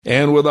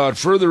And without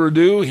further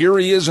ado, here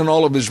he is in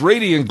all of his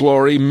radiant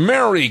glory.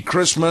 Merry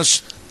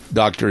Christmas,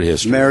 Dr.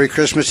 History. Merry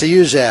Christmas to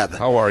you, Zeb.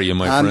 How are you,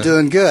 my friend? I'm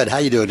doing good. How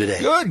you doing today?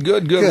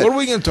 Good. What are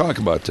we going to talk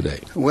about today?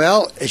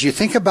 Well, as you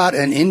think about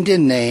an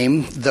Indian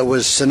name that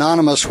was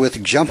synonymous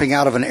with jumping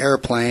out of an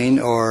airplane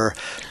or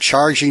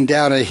charging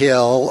down a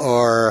hill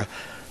or...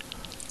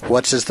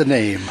 what's the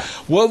name?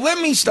 Well, let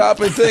me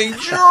stop and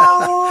think.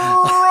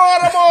 Geronimo!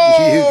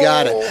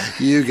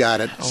 You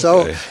got it. Okay.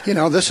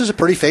 So, this is a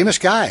pretty famous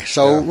guy.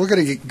 So we're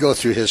going to go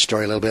through his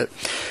story a little bit.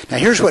 Now,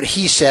 here's what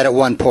he said at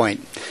one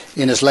point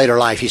in his later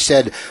life. He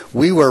said,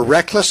 "We were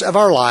reckless of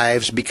our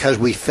lives because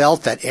we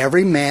felt that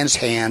every man's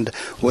hand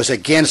was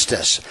against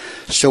us.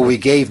 So we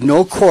gave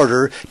no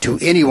quarter to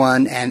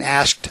anyone and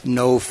asked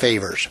no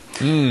favors."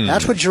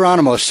 That's what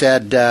Geronimo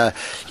said,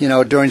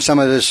 during some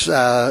of his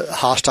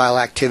hostile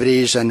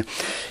activities. And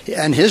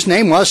his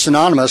name was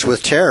synonymous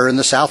with terror in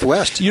the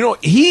Southwest.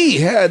 He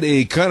had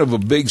a kind of a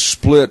big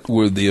split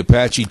with the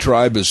Apache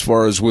tribe as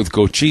far as with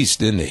Cochise,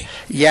 didn't he?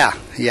 Yeah,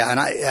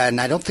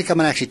 and I don't think I'm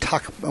going to actually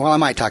talk. Well, I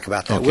might talk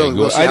about that. Okay,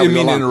 we'll see I how didn't we go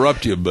mean to along.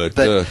 interrupt you, but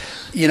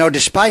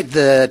despite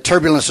the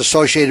turbulence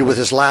associated with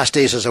his last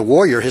days as a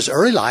warrior, his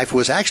early life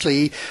was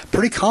actually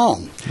pretty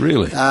calm.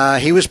 Really?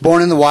 He was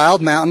born in the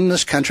wild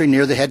mountainous country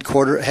near the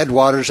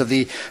headwaters of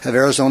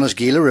Arizona's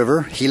Gila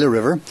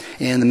River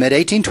in the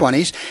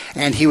mid-1820s,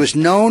 and he was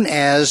known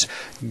as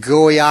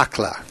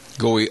Goiakla.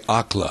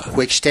 Goiakla.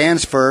 Which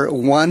stands for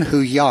one who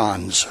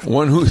yawns.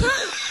 One who...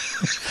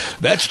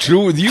 That's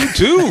true with you,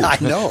 too. I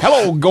know.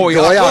 Hello,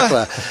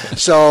 Goiakla.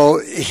 So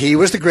he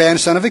was the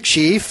grandson of a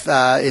chief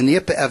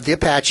of the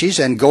Apaches,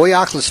 and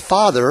Goiakla's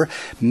father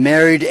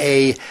married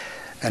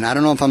and I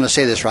don't know if I'm going to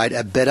say this right,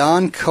 a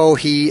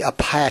Bedonkohe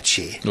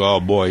Apache. Oh,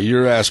 boy,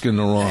 you're asking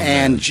the wrong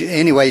man.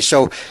 Anyway,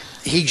 so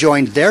he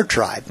joined their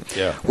tribe.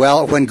 Yeah.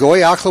 Well, when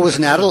Goiakla was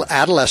an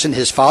adolescent,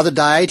 his father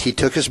died. He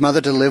took his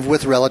mother to live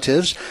with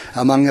relatives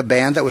among a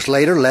band that was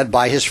later led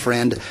by his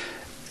friend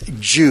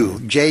Jew,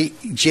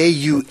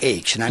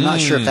 J-U-H, and I'm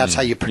not sure if that's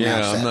how you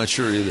pronounce that. Yeah, I'm not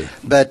sure either.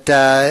 But,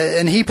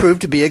 and he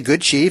proved to be a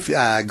good chief.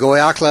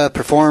 Goiakla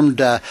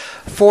performed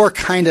 4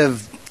 kind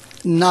of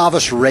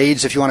novice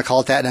raids, if you want to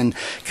call it that, and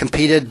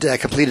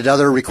completed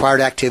other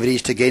required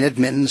activities to gain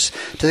admittance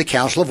to the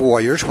Council of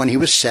Warriors when he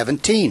was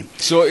 17.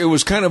 So it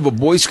was kind of a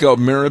Boy Scout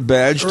merit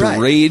badge to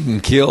raid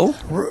and kill?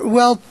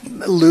 Well,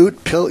 loot,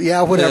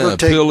 whatever. Yeah,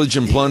 pillage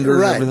and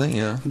plunder and everything,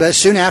 yeah. But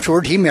soon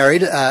afterward, he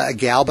married a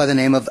gal by the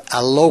name of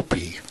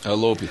Alope.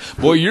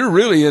 Boy, you're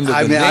really into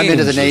the names. I'm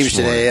into the names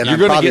today. And you're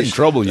going to get in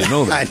trouble, you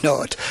know that. I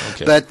know it.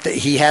 Okay. But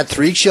he had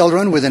 3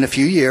 children within a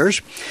few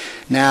years.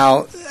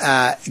 Now,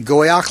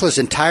 Goiakla's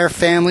entire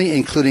family,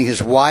 including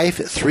his wife,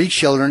 3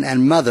 children,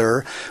 and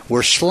mother,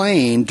 were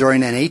slain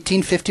during an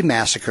 1850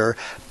 massacre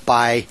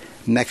by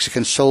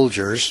Mexican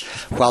soldiers,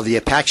 while the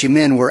Apache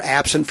men were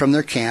absent from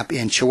their camp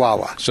in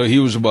Chihuahua. So he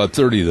was about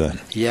 30 then?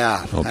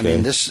 Yeah. Okay. I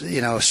mean,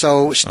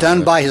 so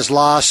stunned by his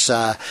loss,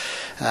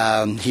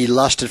 he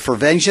lusted for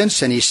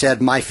vengeance, and he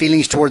said, "My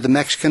feelings toward the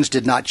Mexicans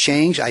did not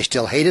change. I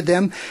still hated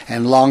them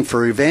and longed for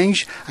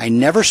revenge. I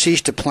never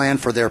ceased to plan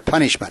for their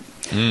punishment."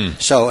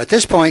 So at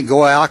this point,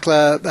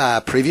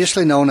 Goiakla,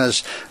 previously known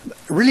as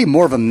really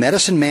more of a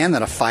medicine man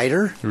than a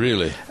fighter.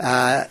 Really?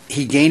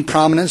 He gained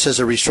prominence as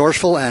a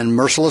resourceful and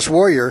merciless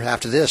warrior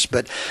after this.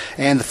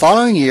 And the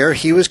following year,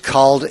 he was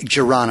called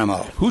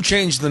Geronimo. Who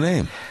changed the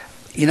name?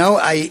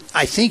 I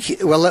think,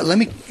 well, let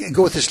me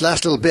go with this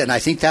last little bit, and I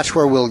think that's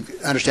where we'll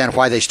understand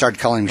why they started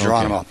calling him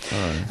Geronimo.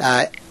 Okay. All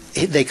right.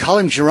 They call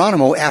him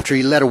Geronimo after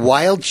he led a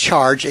wild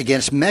charge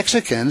against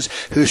Mexicans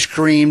who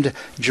screamed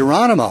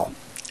Geronimo.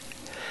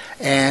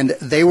 And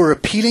they were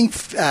appealing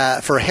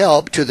for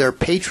help to their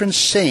patron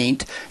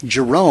saint,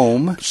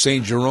 Jerome.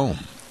 Saint Jerome.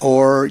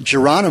 Or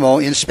Geronimo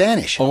in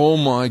Spanish. Oh,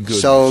 my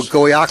goodness. So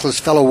Goiakla's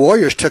fellow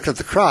warriors took up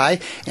the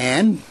cry,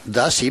 and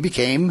thus he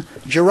became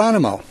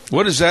Geronimo.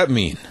 What does that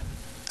mean?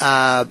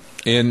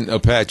 In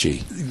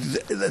Apache?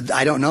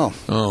 I don't know.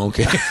 Oh,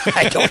 okay.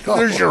 I don't know.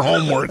 There's your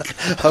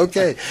homework.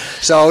 Okay.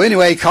 So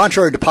anyway,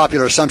 contrary to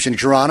popular assumption,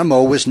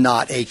 Geronimo was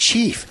not a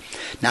chief.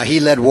 Now, he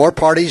led war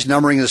parties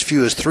numbering as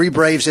few as 3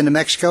 braves into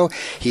Mexico.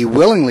 He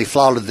willingly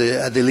followed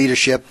the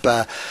leadership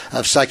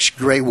of such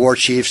great war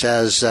chiefs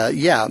as,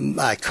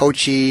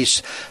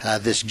 Cochise,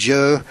 this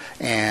Joe,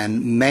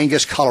 and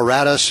Mangus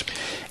Coloradus.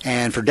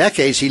 And for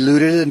decades, he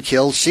looted and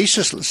killed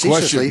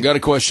ceaselessly. Got a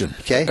question.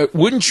 Okay.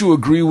 Wouldn't you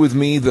agree with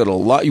me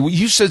that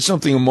you said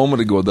something a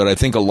moment ago that I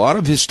think a lot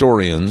of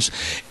historians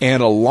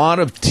and a lot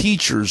of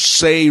teachers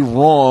say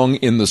wrong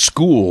in the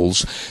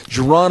schools?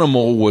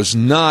 Geronimo was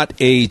not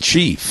a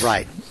chief.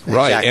 Right.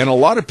 Right, exactly. And a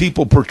lot of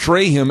people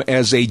portray him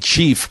as a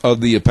chief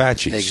of the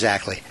Apaches.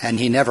 Exactly, and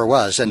he never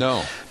was.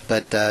 No.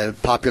 but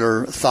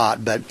popular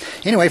thought. But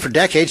anyway, for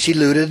decades he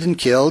looted and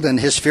killed, and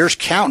his fierce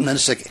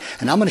countenance,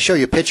 and I'm going to show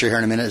you a picture here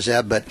in a minute,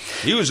 Zeb, but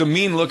he was a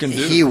mean-looking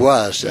dude. He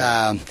was.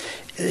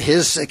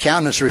 His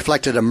countenance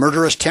reflected a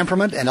murderous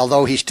temperament, and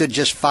although he stood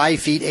just 5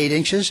 feet 8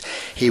 inches,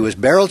 he was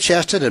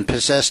barrel-chested and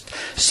possessed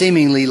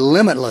seemingly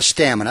limitless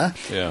stamina.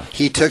 Yeah.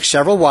 He took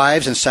several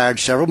wives and sired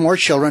several more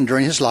children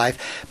during his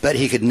life, but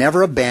he could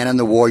never abandon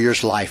the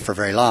warrior's life for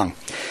very long.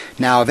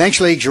 Now,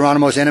 eventually,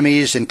 Geronimo's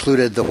enemies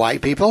included the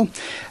white people.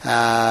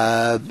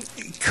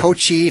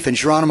 Co-chief and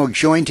Geronimo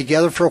joined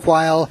together for a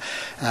while.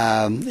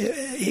 Who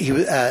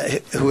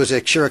was a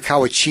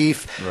Chiricahua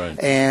chief, right.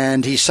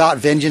 And he sought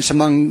vengeance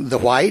among the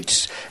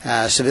whites,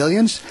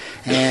 civilians.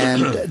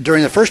 And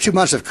during the first 2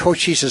 months of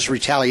Cochise'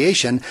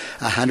 retaliation,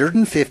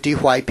 150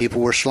 white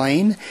people were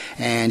slain,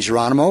 and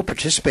Geronimo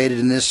participated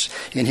in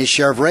his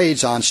share of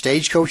raids on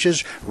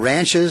stagecoaches,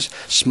 ranches,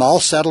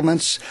 small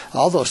settlements,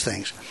 all those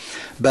things.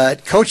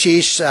 But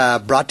Cochise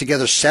brought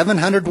together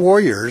 700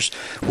 warriors,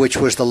 which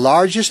was the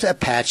largest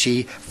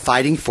Apache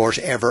fighting force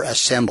ever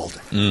assembled.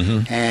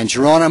 Mm-hmm. And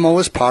Geronimo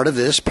was part of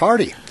this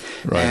party.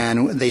 Right.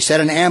 And they set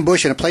an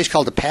ambush in a place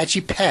called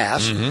Apache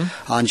Pass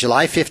on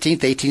July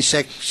 15th,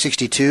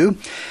 1862.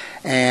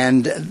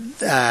 And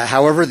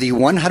however, the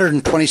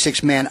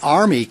 126-man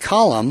Army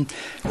column,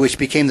 which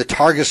became the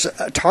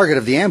target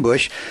of the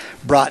ambush,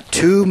 brought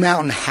 2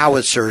 mountain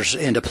howitzers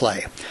into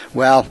play.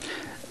 Well,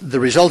 the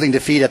resulting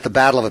defeat at the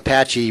Battle of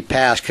Apache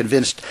Pass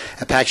convinced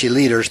Apache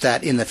leaders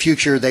that in the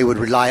future they would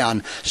rely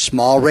on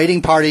small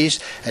raiding parties,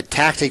 a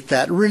tactic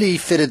that really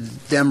fitted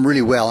them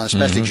really well, and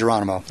especially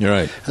Geronimo. You're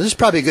right. Now, this is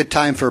probably a good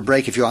time for a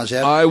break if you want,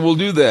 Zeb. I will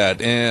do that.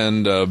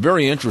 And a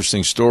very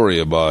interesting story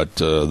about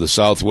the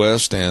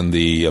Southwest and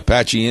the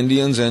Apache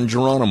Indians and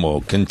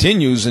Geronimo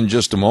continues in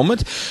just a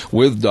moment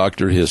with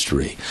Dr.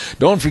 History.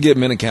 Don't forget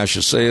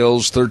Mini-Cassia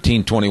Sales,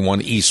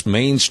 1321 East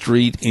Main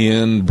Street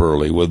in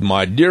Burley, with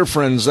my dear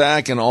friend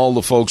Zach and all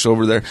the folks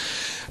over there.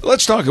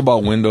 Let's talk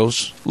about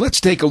windows. Let's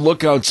take a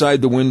look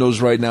outside the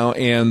windows right now,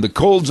 and the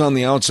cold's on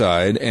the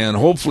outside, and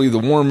hopefully the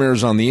warm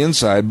air's on the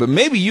inside, but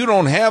maybe you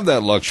don't have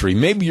that luxury.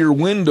 Maybe your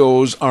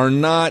windows are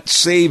not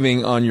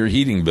saving on your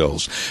heating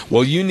bills.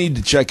 Well, you need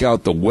to check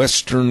out the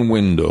Western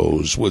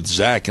Windows with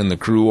Zach and the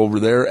crew over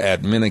there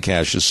at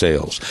Mini-Cassia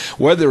Sales.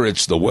 Whether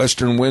it's the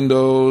Western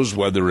windows,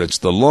 whether it's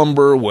the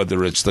lumber,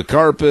 whether it's the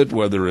carpet,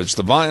 whether it's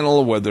the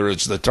vinyl, whether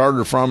it's the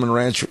Tartar Farm and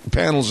Ranch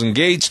panels and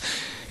gates,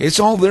 it's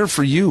all there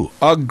for you.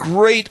 A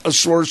great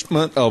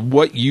assortment of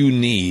what you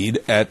need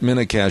at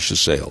Mini-Cassia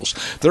Sales.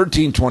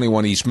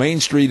 1321 East Main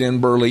Street in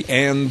Burley,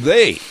 and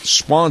they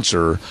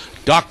sponsor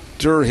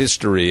Dr.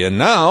 History. And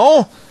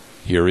now,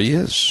 here he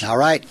is. All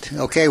right.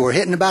 Okay, we're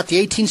hitting about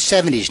the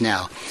 1870s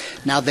now.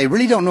 Now, they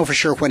really don't know for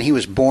sure when he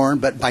was born,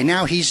 but by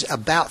now he's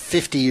about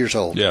 50 years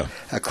old,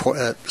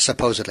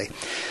 supposedly.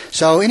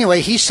 So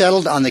anyway, he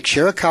settled on the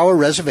Chiricahua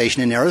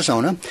Reservation in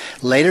Arizona.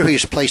 Later, he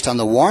was placed on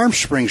the Warm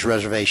Springs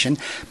Reservation,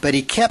 but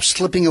he kept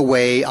slipping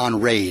away on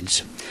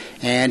raids.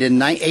 And in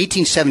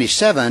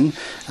 1877,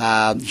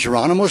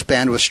 Geronimo's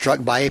band was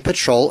struck by a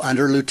patrol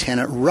under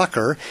Lieutenant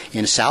Rucker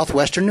in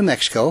southwestern New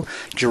Mexico.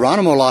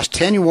 Geronimo lost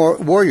 10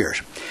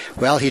 warriors.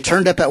 Well, he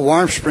turned up at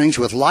Warm Springs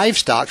with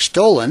livestock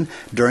stolen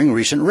during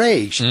recent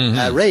raids.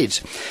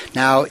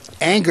 Now,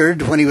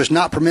 angered when he was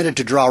not permitted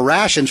to draw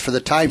rations for the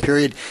time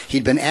period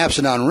he'd been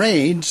absent on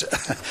raids,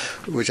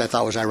 which I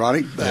thought was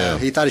ironic.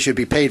 He thought he should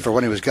be paid for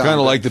when he was gone. Kind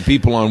of like the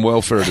people on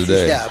welfare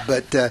today.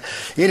 But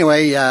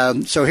anyway,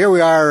 so here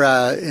we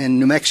are in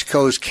New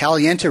Mexico's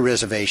Caliente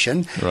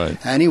Reservation, right.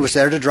 And he was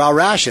there to draw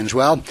rations.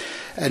 Well,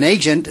 an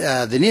agent,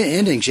 the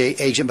Indian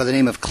agent by the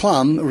name of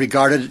Clum,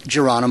 regarded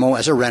Geronimo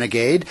as a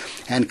renegade,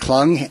 and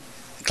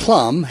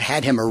Clum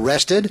had him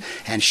arrested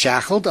and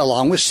shackled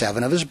along with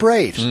 7 of his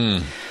braves.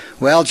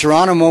 Well,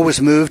 Geronimo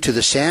was moved to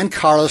the San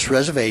Carlos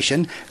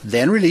Reservation,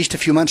 then released a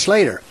few months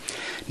later.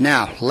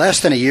 Now, less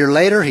than a year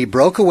later, he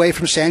broke away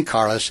from San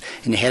Carlos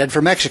and headed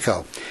for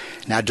Mexico.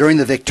 Now, during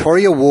the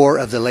Victoria War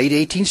of the late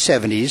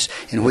 1870s,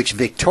 in which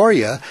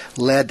Victoria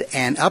led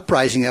an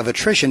uprising of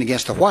attrition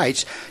against the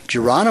whites,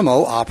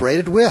 Geronimo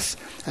operated with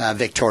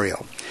Victoria.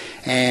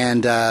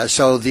 And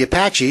so the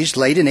Apaches,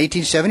 late in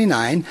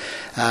 1879,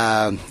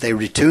 they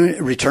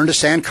returned to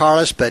San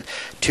Carlos, but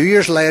 2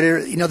 years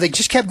later, they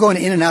just kept going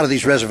in and out of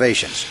these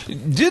reservations.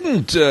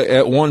 Didn't,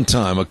 at one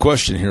time, a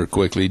question here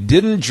quickly,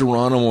 didn't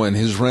Geronimo and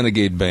his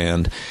renegade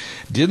band,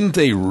 didn't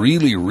they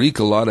really wreak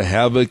a lot of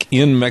havoc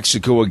in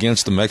Mexico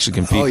against the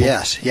Mexican people? Oh,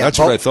 yes. Yeah, That's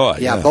what I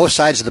thought. Yeah, both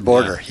sides of the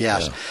border,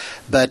 yes. Yeah.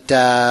 But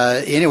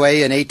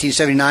anyway, in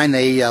 1879,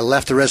 they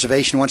left the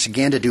reservation once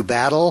again to do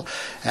battle.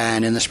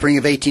 And in the spring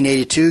of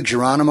 1882,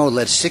 Geronimo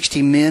led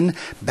 60 men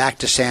back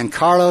to San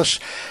Carlos.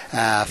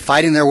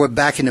 Fighting their way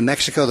back into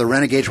Mexico, the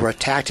renegades were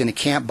attacked in a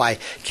camp by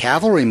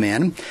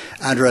cavalrymen.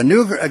 Under a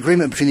new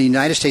agreement between the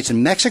United States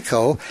and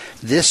Mexico,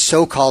 this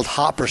so-called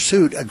hot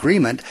pursuit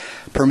agreement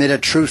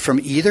permitted troops from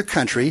either country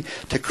country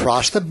to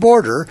cross the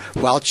border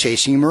while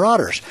chasing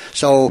marauders.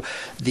 So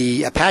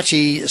the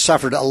Apache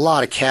suffered a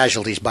lot of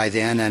casualties by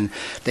then, and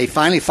they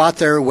finally fought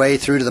their way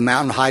through to the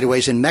mountain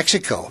hideaways in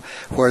Mexico,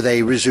 where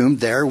they resumed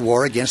their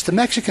war against the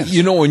Mexicans.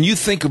 You know, when you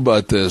think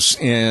about this,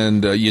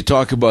 and you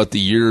talk about the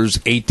years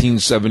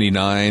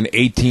 1879,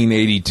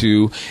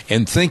 1882,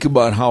 and think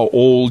about how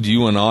old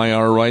you and I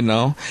are right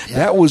now,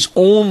 that was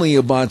only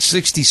about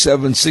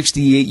 67,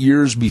 68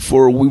 years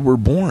before we were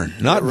born.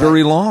 Not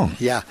very long.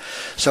 Yeah.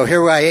 So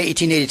here we are,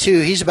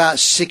 1882. He's about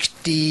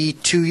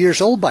 62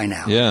 years old by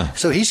now. Yeah.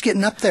 So he's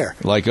getting up there.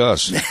 Like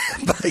us.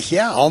 But,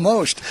 yeah,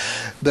 almost.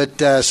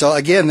 But so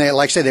again,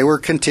 like I said, they were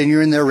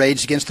continuing their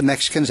raids against the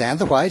Mexicans and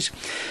the whites.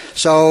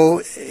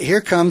 So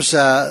here comes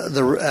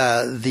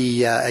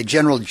the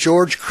General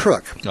George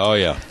Crook. Oh,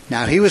 yeah.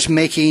 Now, he was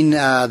making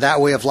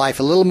that way of life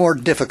a little more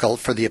difficult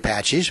for the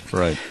Apaches.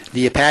 Right.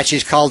 The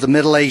Apaches called the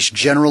middle-aged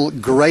General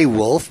Gray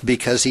Wolf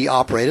because he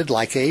operated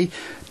like a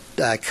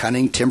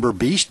cunning timber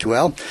beast.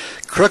 Well,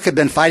 Crook had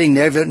been fighting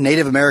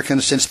Native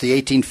Americans since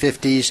the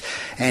 1850s,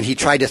 and he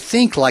tried to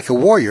think like a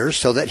warrior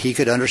so that he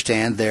could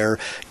understand their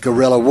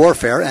guerrilla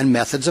warfare and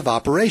methods of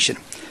operation.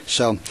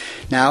 So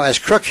now, as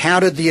Crook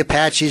hounded the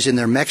Apaches in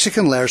their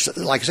Mexican lairs,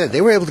 like I said,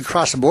 they were able to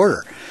cross the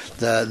border,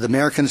 the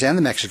Americans and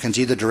the Mexicans,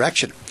 either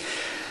direction.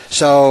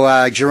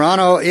 So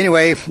Geronimo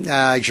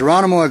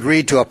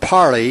agreed to a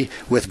parley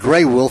with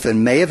Gray Wolf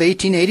in May of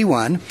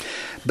 1881,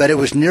 but it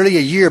was nearly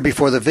a year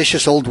before the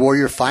vicious old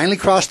warrior finally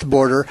crossed the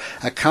border,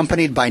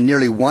 accompanied by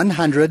nearly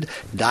 100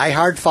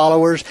 die-hard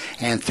followers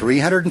and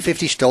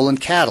 350 stolen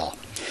cattle.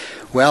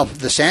 Well,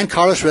 the San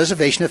Carlos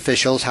Reservation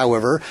officials,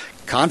 however,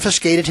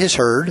 confiscated his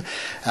herd.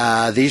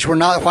 These were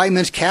not white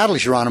men's cattle,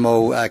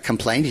 Geronimo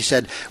complained. He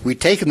said,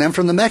 "We'd taken them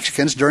from the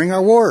Mexicans during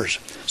our wars,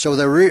 so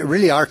they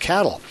really are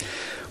cattle."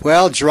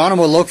 Well,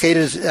 Geronimo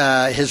located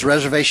his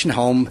reservation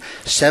home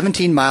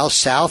 17 miles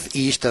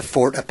southeast of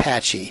Fort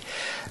Apache.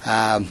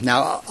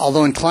 Now,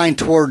 although inclined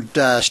toward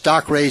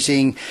stock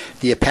raising,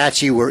 the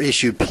Apache were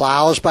issued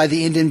plows by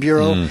the Indian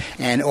Bureau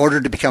and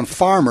ordered to become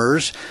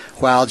farmers.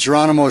 While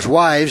Geronimo's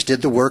wives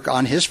did the work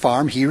on his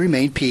farm, he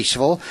remained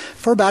peaceful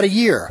for about a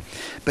year.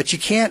 But you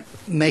can't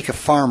make a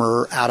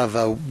farmer out of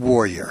a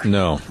warrior.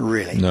 No.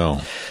 Really.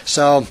 No.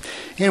 So,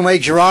 anyway,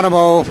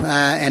 Geronimo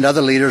and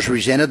other leaders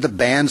resented the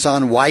bans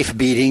on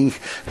wife-beating,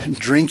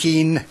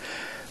 drinking,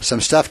 some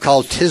stuff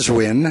called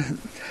Tiswin,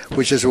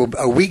 which is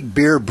a weak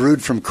beer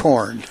brewed from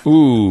corn.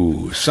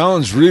 Ooh,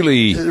 sounds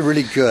really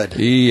good.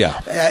 Yeah.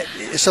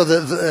 So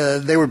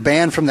they were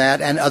banned from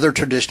that and other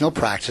traditional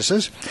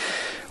practices.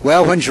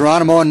 Well, when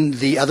Geronimo and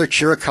the other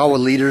Chiricahua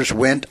leaders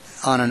went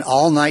on an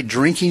all-night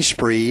drinking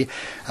spree,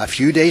 a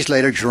few days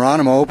later,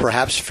 Geronimo,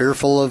 perhaps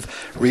fearful of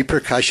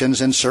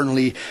repercussions and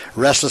certainly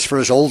restless for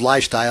his old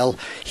lifestyle,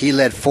 he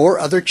led 4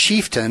 other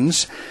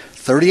chieftains,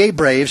 38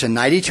 braves, and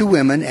 92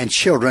 women and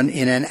children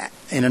in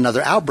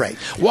another outbreak.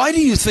 Why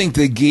do you think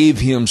they gave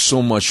him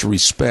so much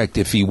respect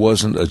if he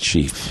wasn't a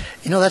chief?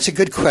 You know, that's a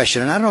good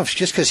question. And I don't know if it's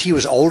just because he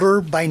was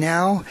older by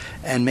now,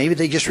 and maybe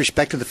they just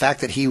respected the fact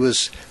that he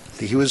was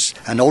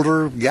an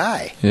older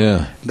guy.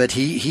 Yeah. But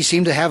he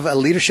seemed to have a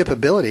leadership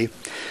ability.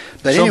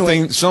 But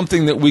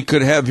something that we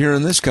could have here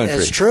in this country.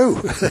 It's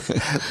true.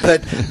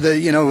 But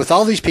with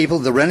all these people,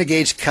 the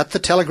renegades cut the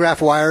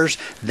telegraph wires,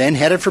 then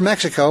headed for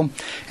Mexico,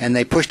 and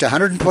they pushed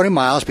 120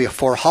 miles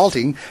before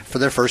halting for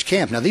their first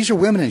camp. Now, these are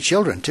women and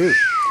children, too.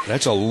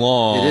 That's a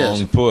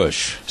long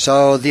push.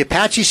 So the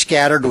Apache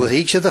scattered, with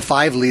each of the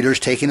 5 leaders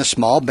taking a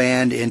small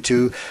band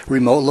into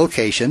remote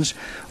locations.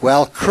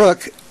 Well,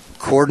 Crook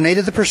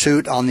coordinated the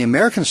pursuit on the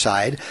American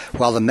side,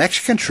 while the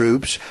Mexican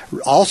troops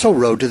also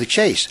rode to the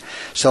chase.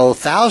 So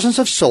thousands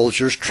of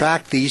soldiers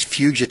tracked these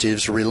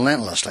fugitives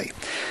relentlessly.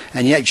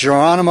 And yet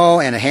Geronimo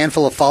and a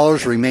handful of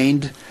followers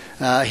remained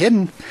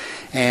hidden.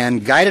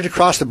 And guided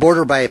across the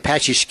border by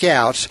Apache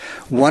scouts,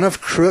 one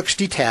of Crook's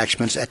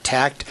detachments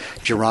attacked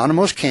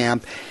Geronimo's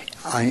camp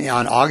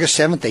on August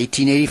 7th,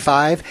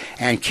 1885,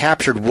 and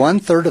captured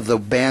 1/3 of the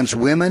band's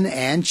women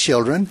and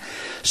children.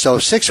 So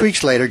 6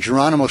 weeks later,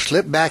 Geronimo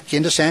slipped back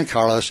into San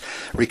Carlos,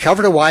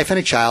 recovered a wife and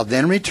a child,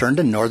 then returned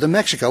to northern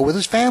Mexico with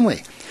his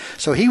family.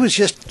 So he was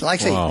just,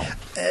 like I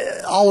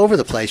say, all over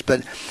the place.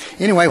 But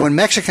anyway, when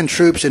Mexican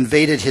troops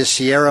invaded his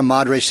Sierra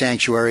Madre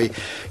sanctuary,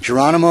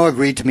 Geronimo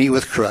agreed to meet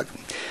with Crook.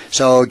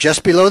 So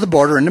just below the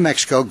border into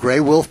Mexico, Gray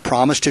Wolf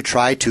promised to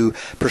try to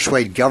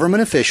persuade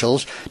government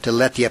officials to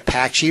let the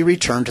Apache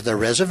return to their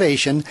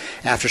reservation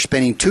after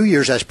spending 2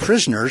 years as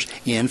prisoners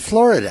in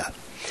Florida.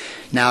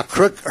 Now,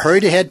 Crook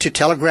hurried ahead to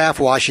telegraph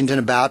Washington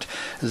about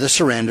the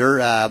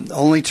surrender,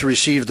 only to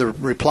receive the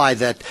reply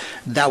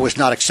that was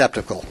not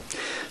acceptable.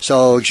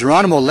 So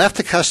Geronimo left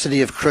the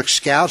custody of Crook's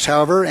scouts,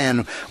 however,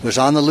 and was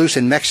on the loose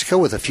in Mexico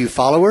with a few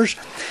followers.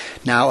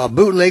 Now, a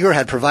bootlegger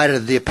had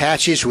provided the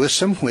Apaches with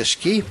some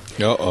whiskey,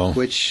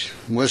 which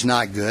was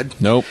not good.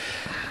 Nope.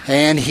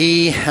 And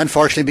he,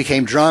 unfortunately,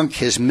 became drunk.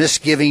 His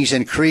misgivings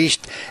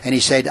increased, and he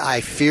said,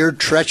 "I feared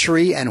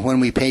treachery, and when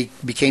we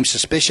became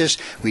suspicious,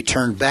 we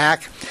turned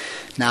back."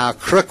 Now,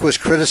 Crook was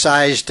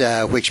criticized,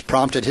 which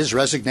prompted his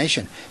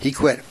resignation. He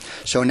quit.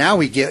 So now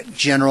we get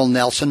General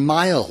Nelson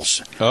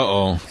Miles.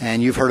 Uh-oh.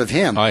 And you've heard of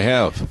him. I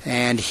have.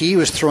 And he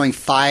was throwing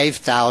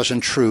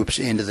 5,000 troops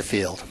into the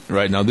field.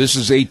 Right. Now, this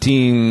is about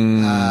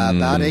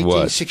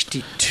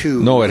 1862.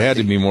 What? No, it had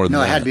to be more than that.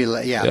 No, it had to be,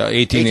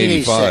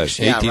 1885.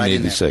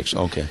 1886.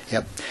 Right okay.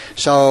 Yep.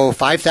 So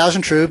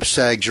 5,000 troops.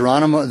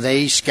 Geronimo,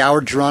 they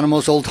scoured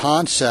Geronimo's old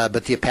haunts,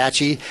 but the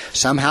Apache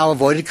somehow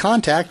avoided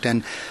contact,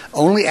 and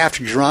only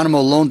after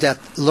Geronimo learned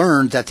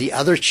that the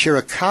other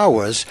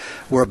Chiricahuas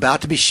were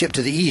about to be shipped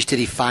to the east did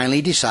he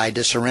finally decide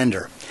to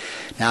surrender.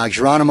 Now,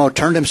 Geronimo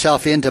turned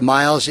himself in to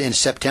Miles in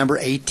September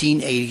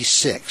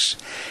 1886,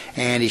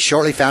 and he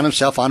shortly found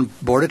himself on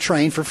board a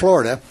train for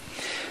Florida.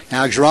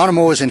 Now,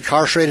 Geronimo was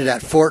incarcerated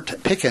at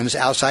Fort Pickens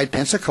outside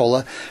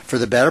Pensacola for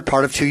the better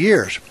part of 2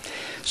 years.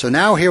 So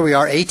now here we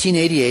are,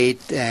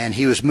 1888, and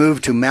he was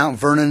moved to Mount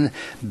Vernon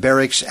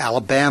Barracks,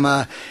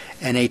 Alabama.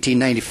 In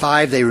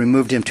 1895, they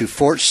removed him to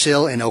Fort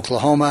Sill in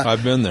Oklahoma.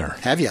 I've been there.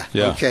 Have you?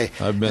 Yeah. Okay.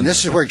 I've been And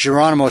this is where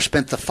Geronimo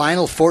spent the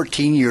final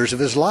 14 years of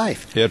his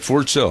life. At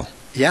Fort Sill.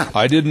 Yeah.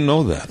 I didn't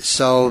know that.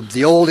 So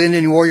the old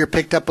Indian warrior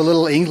picked up a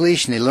little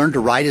English, and he learned to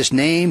write his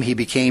name. He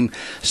became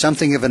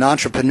something of an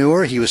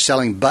entrepreneur. He was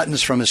selling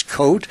buttons from his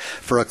coat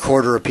for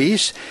 $0.25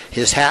 apiece,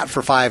 his hat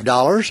for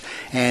 $5,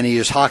 and he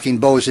was hawking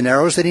bows and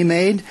arrows that he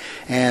made.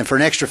 And for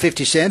an extra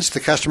 50 cents, the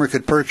customer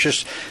could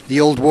purchase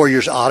the old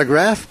warrior's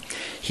autograph.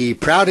 He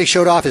proudly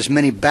showed off his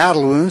many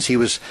battle wounds. He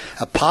was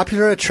a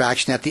popular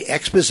attraction at the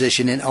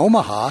exposition in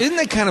Omaha. Isn't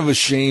that kind of a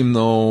shame,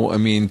 though? I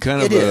mean,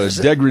 kind of a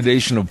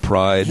degradation of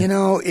pride. You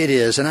know, it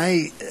is. And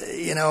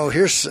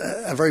here's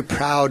a very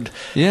proud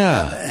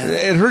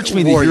it hurts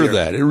me warrior. to hear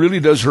that. It really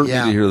does hurt me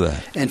to hear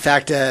that. In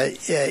fact, in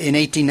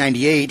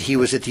 1898, he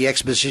was at the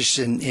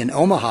exposition in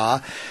Omaha,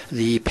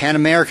 the Pan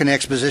American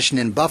Exposition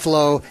in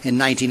Buffalo in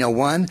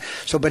 1901.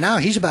 So by now,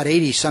 he's about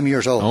 80-some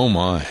years old. Oh,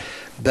 my.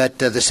 But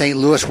the St.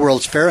 Louis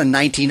World's Fair in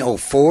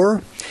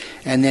 1904,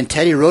 and then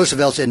Teddy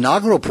Roosevelt's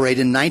inaugural parade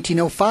in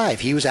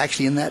 1905. He was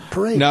actually in that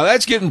parade. Now,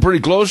 that's getting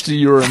pretty close to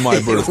your and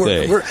my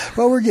birthday.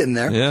 we're getting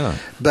there. Yeah.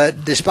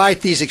 But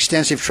despite these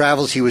extensive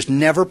travels, he was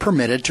never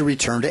permitted to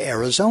return to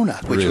Arizona,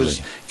 which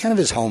was kind of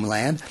his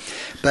homeland.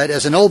 But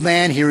as an old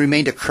man, he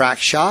remained a crack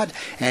shot,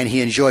 and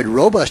he enjoyed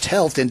robust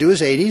health into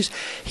his 80s.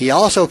 He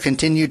also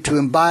continued to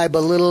imbibe a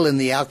little in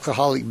the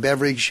alcoholic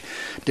beverage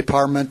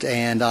department,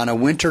 and on a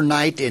winter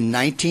night in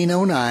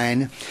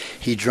 1909,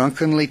 he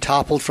drunkenly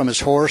toppled from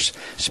his horse,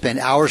 spent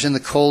hours in the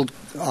cold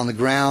on the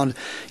ground.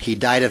 He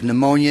died of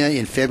pneumonia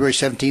in February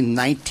 17,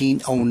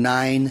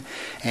 1909,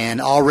 and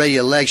already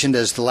a legend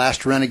as the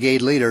last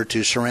renegade leader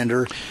to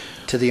surrender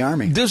to the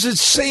Army. Does it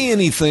say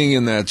anything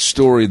in that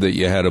story that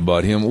you had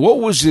about him? What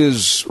was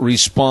his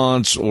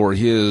response or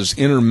his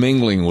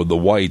intermingling with the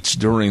whites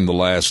during the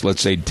last,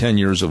 let's say, 10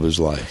 years of his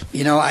life?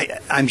 You know,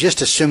 I'm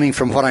just assuming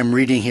from what I'm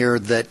reading here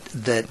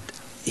that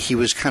he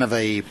was kind of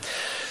a...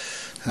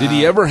 Did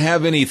he ever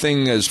have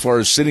anything as far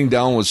as sitting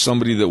down with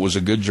somebody that was a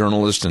good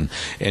journalist and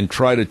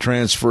try to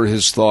transfer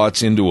his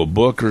thoughts into a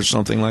book or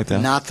something like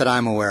that? Not that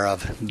I'm aware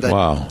of. But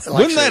wow.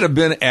 Wouldn't that have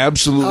been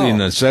absolutely a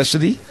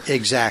necessity?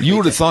 Exactly. You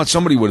would have thought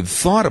somebody would have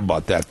thought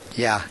about that.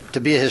 Yeah, to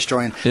be a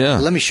historian. Yeah.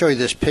 Let me show you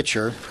this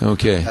picture.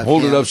 Okay.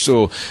 Hold it up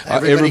so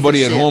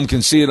everybody at home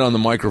can see it on the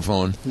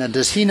microphone. Now,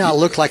 does he not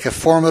look like a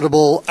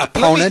formidable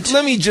opponent?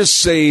 Let me just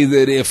say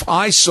that if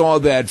I saw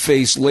that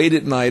face late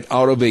at night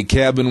out of a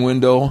cabin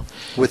window...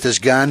 with his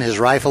gun, his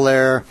rifle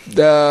there.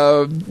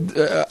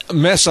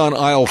 Mess on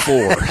aisle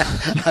 4.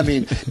 I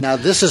mean, now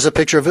this is a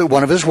picture of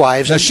one of his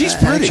wives. Now, she's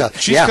pretty.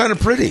 She's kind of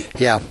pretty.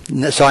 Yeah.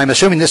 So I'm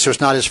assuming this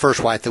was not his first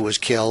wife that was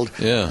killed.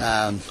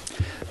 Yeah.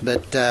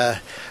 But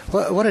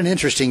what an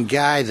interesting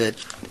guy that...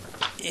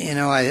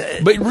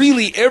 But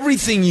really,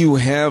 everything you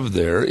have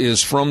there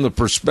is from the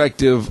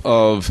perspective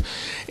of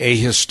a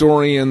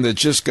historian that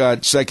just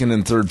got second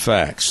and third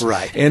facts.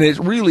 Right. And it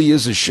really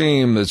is a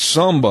shame that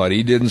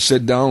somebody didn't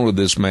sit down with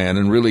this man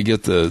and really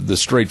get the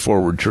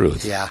straightforward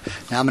truth. Yeah.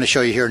 Now I'm going to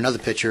show you here another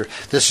picture.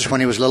 This is when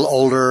he was a little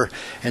older,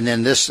 and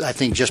then this, I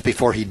think, just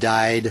before he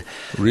died.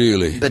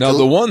 Really? But now,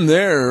 the one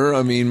there,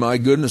 I mean, my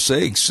goodness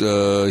sakes,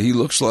 he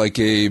looks like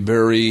a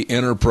very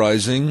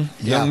enterprising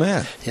young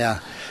man.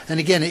 Yeah. And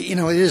again, it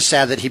is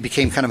sad that he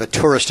became kind of a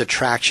tourist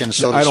attraction,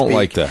 so to speak. I don't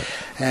like that.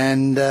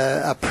 And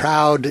a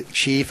proud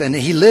chief. And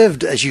he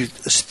lived, as you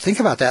think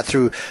about that,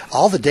 through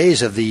all the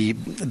days of the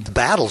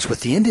battles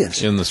with the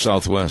Indians. In the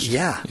Southwest.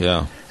 Yeah.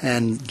 Yeah.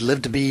 And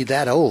lived to be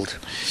that old.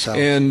 So.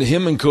 And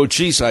him and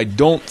Cochise, I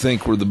don't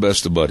think were the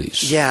best of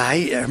buddies. Yeah,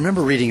 I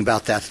remember reading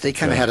about that. They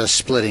kind of had a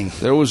splitting.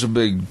 There was a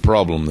big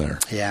problem there.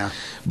 Yeah.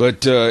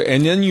 But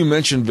and then you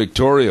mentioned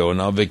Victorio.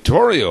 Now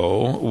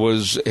Victorio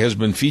has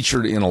been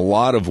featured in a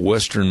lot of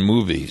Western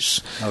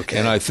movies. Okay.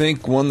 And I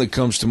think one that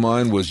comes to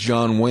mind was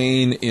John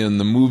Wayne in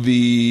the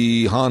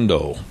movie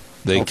Hondo.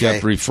 They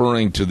kept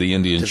referring to the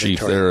Indian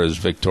chief there as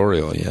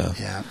Victorio. Yeah.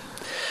 Yeah.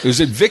 Is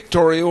it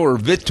Victorio or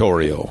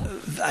Vittorio?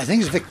 I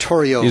think it's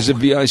Victorio. Is it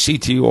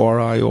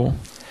Victorio?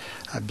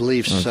 I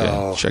believe so.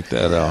 Okay, check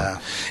that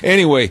out.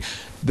 Anyway,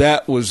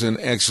 That was an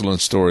excellent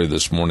story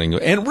this morning.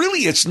 And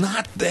really, it's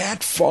not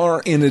that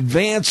far in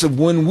advance of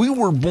when we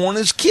were born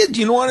as kids.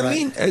 You know what I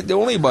mean? They're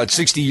only about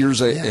 60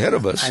 years ahead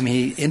of us. I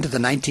mean, into the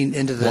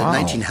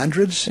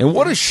 1900s. And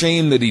what a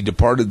shame that he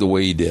departed the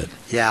way he did.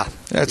 Yeah.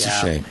 That's a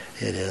shame.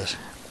 It is.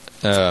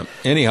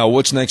 Anyhow,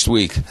 what's next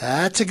week?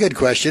 That's a good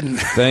question.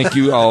 Thank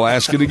you. I'll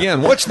ask it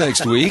again. What's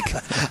next week?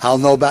 I'll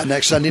know about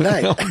next Sunday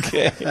night.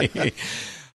 Okay.